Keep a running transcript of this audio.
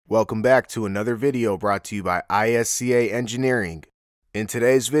Welcome back to another video brought to you by ISCA Engineering. In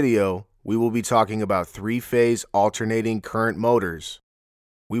today's video, we will be talking about three-phase alternating current motors.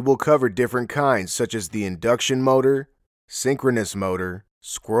 We will cover different kinds such as the induction motor, synchronous motor,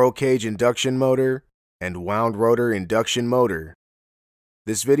 squirrel cage induction motor, and wound rotor induction motor.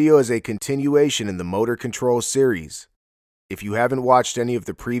 This video is a continuation in the motor control series. If you haven't watched any of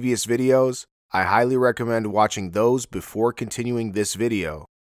the previous videos, I highly recommend watching those before continuing this video.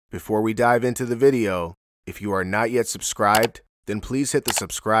 Before we dive into the video, if you are not yet subscribed, then please hit the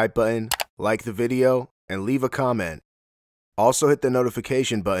subscribe button, like the video, and leave a comment. Also hit the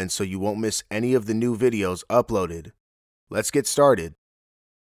notification button so you won't miss any of the new videos uploaded. Let's get started.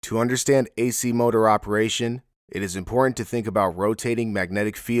 To understand AC motor operation, it is important to think about rotating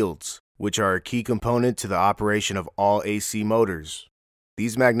magnetic fields, which are a key component to the operation of all AC motors.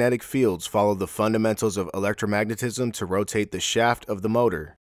 These magnetic fields follow the fundamentals of electromagnetism to rotate the shaft of the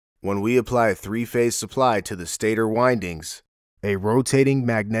motor. When we apply a three-phase supply to the stator windings, a rotating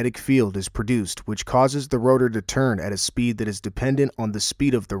magnetic field is produced which causes the rotor to turn at a speed that is dependent on the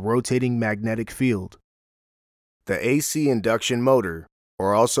speed of the rotating magnetic field. The AC induction motor,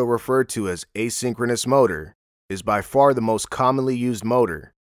 or also referred to as asynchronous motor, is by far the most commonly used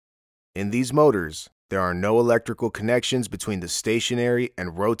motor. In these motors, there are no electrical connections between the stationary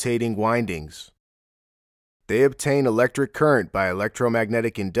and rotating windings. They obtain electric current by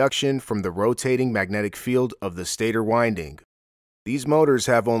electromagnetic induction from the rotating magnetic field of the stator winding. These motors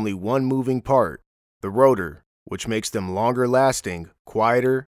have only one moving part, the rotor, which makes them longer lasting,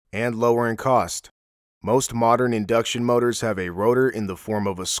 quieter, and lower in cost. Most modern induction motors have a rotor in the form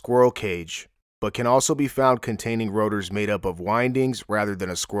of a squirrel cage, but can also be found containing rotors made up of windings rather than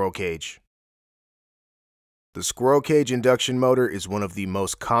a squirrel cage. The squirrel cage induction motor is one of the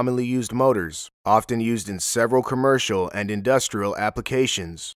most commonly used motors, often used in several commercial and industrial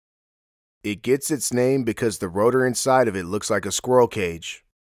applications. It gets its name because the rotor inside of it looks like a squirrel cage.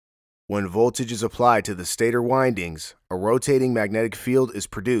 When voltage is applied to the stator windings, a rotating magnetic field is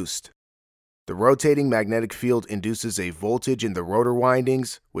produced. The rotating magnetic field induces a voltage in the rotor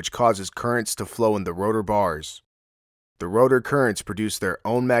windings, which causes currents to flow in the rotor bars. The rotor currents produce their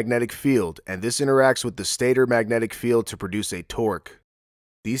own magnetic field, and this interacts with the stator magnetic field to produce a torque.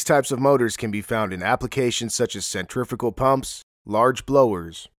 These types of motors can be found in applications such as centrifugal pumps, large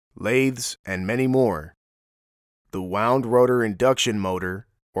blowers, lathes, and many more. The wound rotor induction motor,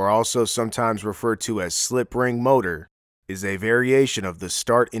 or also sometimes referred to as slip ring motor, is a variation of the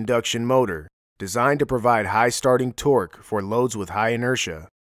start induction motor, designed to provide high starting torque for loads with high inertia.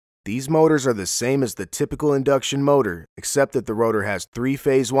 These motors are the same as the typical induction motor, except that the rotor has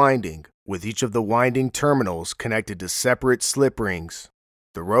three-phase winding, with each of the winding terminals connected to separate slip rings.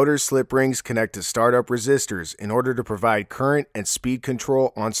 The rotor slip rings connect to startup resistors in order to provide current and speed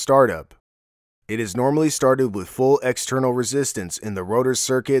control on startup. It is normally started with full external resistance in the rotor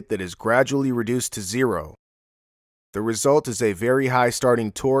circuit that is gradually reduced to zero. The result is a very high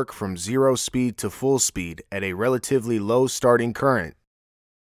starting torque from zero speed to full speed at a relatively low starting current.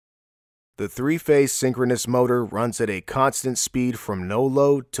 The three-phase synchronous motor runs at a constant speed from no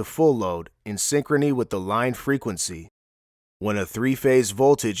load to full load in synchrony with the line frequency. When a three-phase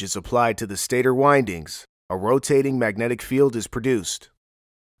voltage is applied to the stator windings, a rotating magnetic field is produced.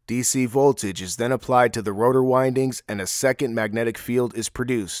 DC voltage is then applied to the rotor windings and a second magnetic field is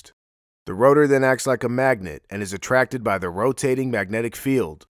produced. The rotor then acts like a magnet and is attracted by the rotating magnetic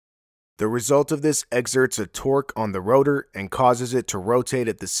field. The result of this exerts a torque on the rotor and causes it to rotate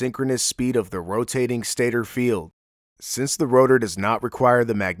at the synchronous speed of the rotating stator field. Since the rotor does not require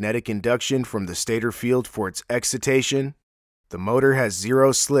the magnetic induction from the stator field for its excitation, the motor has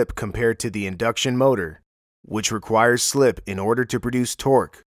zero slip compared to the induction motor, which requires slip in order to produce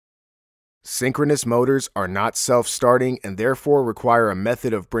torque. Synchronous motors are not self-starting and therefore require a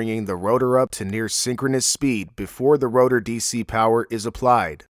method of bringing the rotor up to near synchronous speed before the rotor DC power is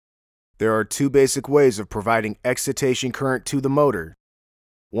applied. There are two basic ways of providing excitation current to the motor.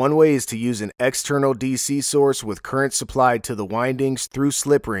 One way is to use an external DC source with current supplied to the windings through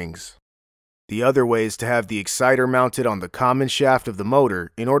slip rings. The other way is to have the exciter mounted on the common shaft of the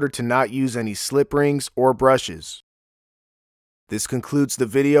motor in order to not use any slip rings or brushes. This concludes the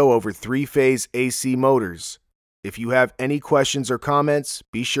video over three-phase AC motors. If you have any questions or comments,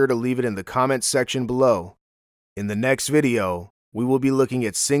 be sure to leave it in the comments section below. In the next video, we will be looking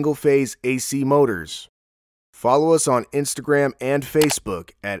at single-phase AC motors. Follow us on Instagram and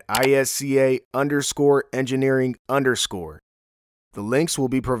Facebook at ISCA_engineering_. The links will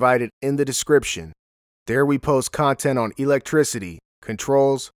be provided in the description. There we post content on electricity,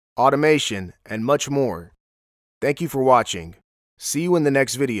 controls, automation, and much more. Thank you for watching. See you in the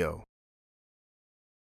next video.